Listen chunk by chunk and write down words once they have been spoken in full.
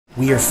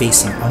We are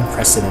facing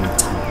unprecedented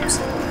times.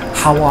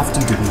 How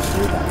often do we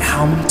hear that?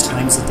 How many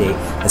times a day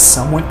has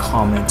someone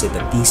commented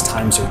that these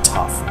times are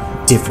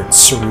tough, different,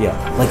 surreal,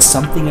 like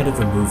something out of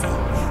a movie?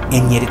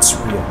 And yet it's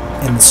real,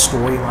 and the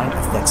storyline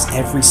affects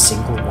every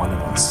single one of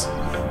us.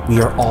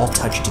 We are all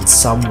touched in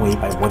some way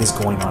by what is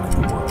going on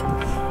in the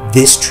world.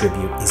 This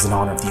tribute is in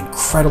honor of the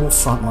incredible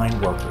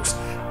frontline workers,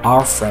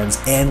 our friends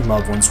and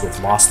loved ones who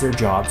have lost their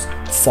jobs,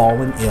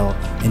 fallen ill,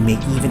 and may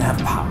even have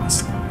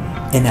passed.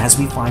 And as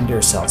we find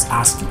ourselves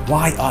asking,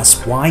 why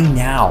us? Why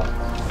now?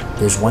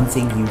 There's one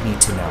thing you need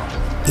to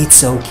know.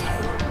 It's okay.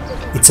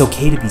 It's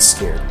okay to be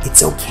scared.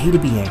 It's okay to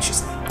be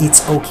anxious.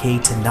 It's okay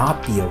to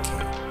not be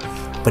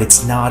okay. But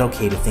it's not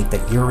okay to think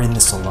that you're in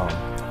this alone.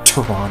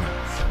 Toronto,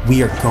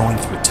 we are going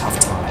through tough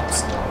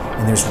times.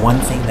 And there's one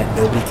thing that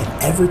nobody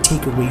can ever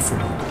take away from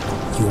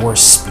you, your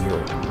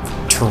spirit.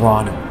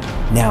 Toronto,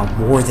 now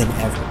more than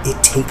ever,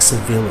 it takes a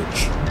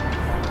village.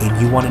 And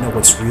you want to know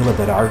what's real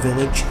about our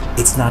village?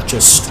 It's not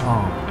just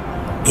strong,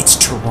 it's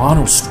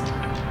Toronto strong.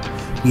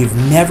 We have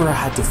never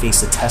had to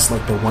face a test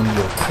like the one we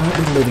are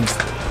currently living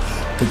through.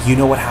 But you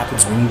know what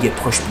happens when you get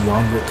pushed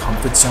beyond your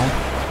comfort zone?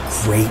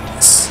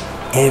 Greatness.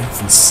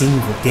 Every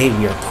single day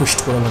we are pushed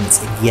to our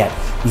limits, and yet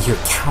we hear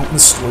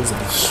countless stories of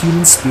the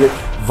human spirit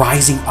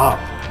rising up.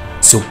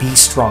 So be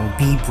strong,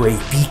 be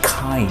brave, be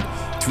kind.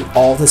 Through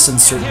all this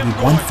uncertainty,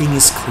 one thing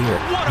is clear: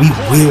 we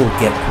will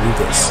get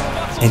through this.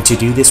 And to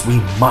do this, we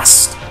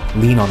must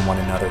lean on one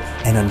another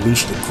and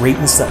unleash the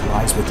greatness that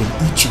lies within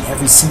each and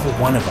every single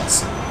one of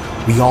us.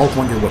 We all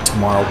wonder what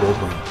tomorrow will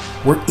bring.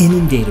 We're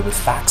inundated with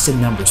facts and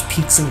numbers,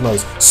 peaks and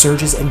lows,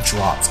 surges and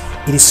drops.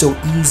 It is so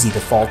easy to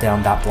fall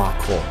down that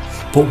black hole.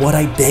 But what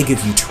I beg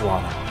of you,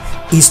 Toronto,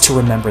 is to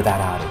remember that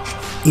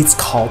adage. It's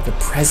called the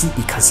present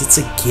because it's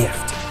a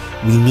gift.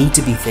 We need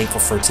to be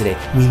thankful for today.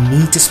 We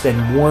need to spend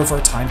more of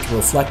our time to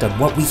reflect on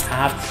what we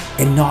have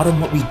and not on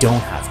what we don't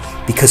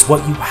have. Because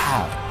what you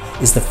have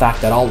is the fact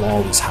that I'll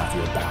always have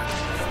your back.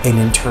 And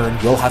in turn,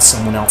 you'll have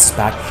someone else's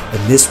back,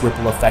 and this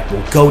ripple effect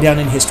will go down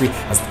in history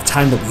as the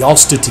time that we all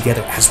stood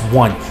together as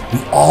one.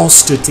 We all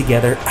stood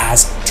together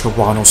as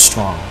Toronto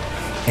Strong.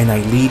 And I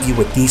leave you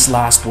with these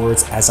last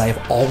words as I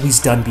have always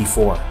done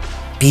before.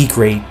 Be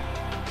great,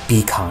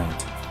 be kind.